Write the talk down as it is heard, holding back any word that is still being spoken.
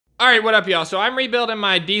All right, what up, y'all? So I'm rebuilding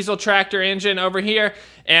my diesel tractor engine over here,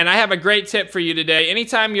 and I have a great tip for you today.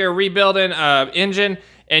 Anytime you're rebuilding an engine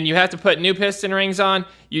and you have to put new piston rings on,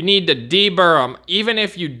 you need to de-burr them, even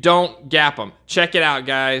if you don't gap them. Check it out,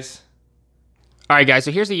 guys. All right, guys,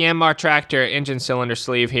 so here's the Yanmar tractor engine cylinder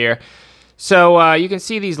sleeve here. So you can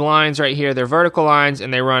see these lines right here. They're vertical lines,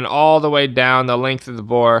 and they run all the way down the length of the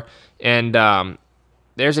bore, and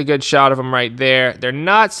there's a good shot of them right there. They're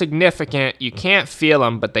not significant. You can't feel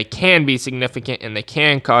them, but they can be significant, and they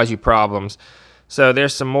can cause you problems. So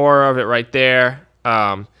there's some more of it right there.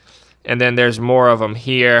 And then there's more of them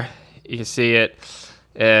here. You can see it.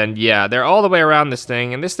 And yeah, they're all the way around this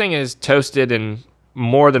thing. And this thing is toasted in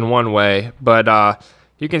more than one way. But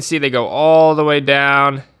you can see they go all the way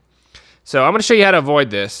down. So I'm going to show you how to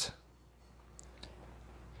avoid this.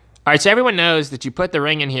 All right, so everyone knows that you put the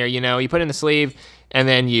ring in here, you know, you put in the sleeve, and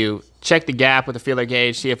then you check the gap with a feeler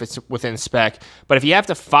gauge, see if it's within spec. But if you have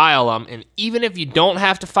to file them, and even if you don't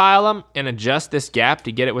have to file them and adjust this gap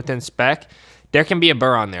to get it within spec, there can be a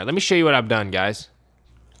burr on there. Let me show you what I've done, guys.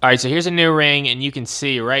 All right, so here's a new ring, and you can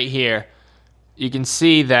see right here, you can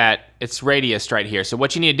see that it's radiused right here. So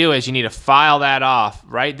what you need to do is you need to file that off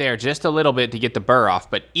right there just a little bit to get the burr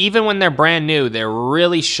off. But even when they're brand new, they're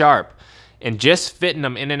really sharp. And just fitting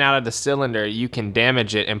them in and out of the cylinder, you can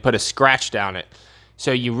damage it and put a scratch down it.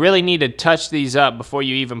 So you really need to touch these up before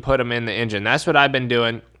you even put them in the engine. That's what I've been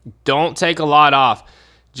doing. Don't take a lot off.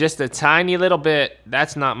 Just a tiny little bit.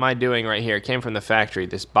 That's not my doing right here. It came from the factory.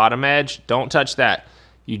 This bottom edge, don't touch that.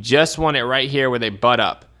 You just want it right here where they butt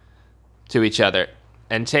up to each other.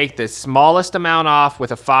 And take the smallest amount off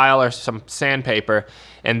with a file or some sandpaper.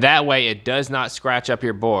 And that way it does not scratch up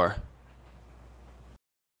your bore.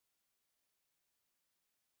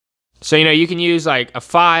 So, you know, you can use like a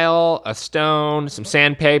file, a stone, some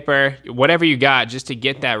sandpaper, whatever you got just to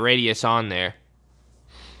get that radius on there.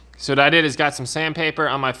 So what I did is got some sandpaper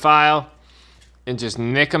on my file and just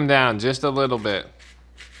nick them down just a little bit.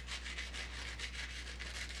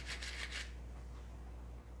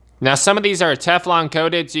 Now some of these are Teflon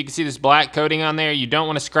coated, so you can see this black coating on there. You don't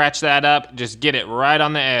want to scratch that up, just get it right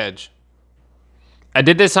on the edge. I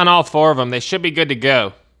did this on all 4 of them. They should be good to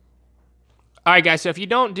go. All right, guys, so if you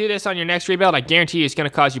don't do this on your next rebuild, I guarantee you it's going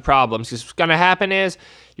to cause you problems. Because what's going to happen is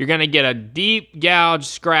you're going to get a deep gouge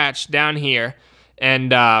scratch down here,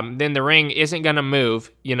 and then the ring isn't going to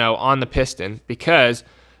move, you know, on the piston. Because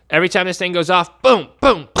every time this thing goes off, boom,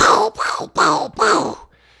 boom, pow, pow, pow, pow,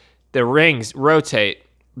 the rings rotate.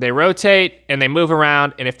 They rotate, and they move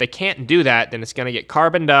around, and if they can't do that, then it's going to get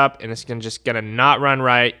carboned up, and it's just going to not run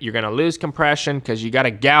right. You're going to lose compression because you got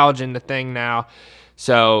a gouge in the thing now.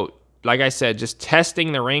 So like I said, just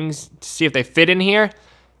testing the rings to see if they fit in here,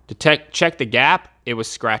 to check the gap, it was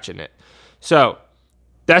scratching it. So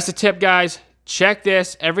that's the tip, guys. Check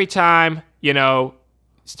this every time, you know,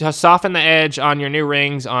 to soften the edge on your new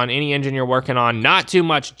rings on any engine you're working on. Not too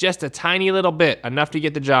much, just a tiny little bit, enough to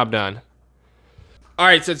get the job done. All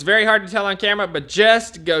right, so it's very hard to tell on camera, but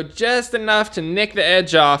just go just enough to nick the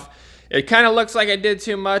edge off. It kind of looks like I did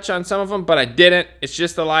too much on some of them, but I didn't. It's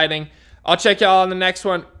just the lighting. I'll check y'all on the next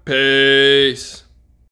one. Peace.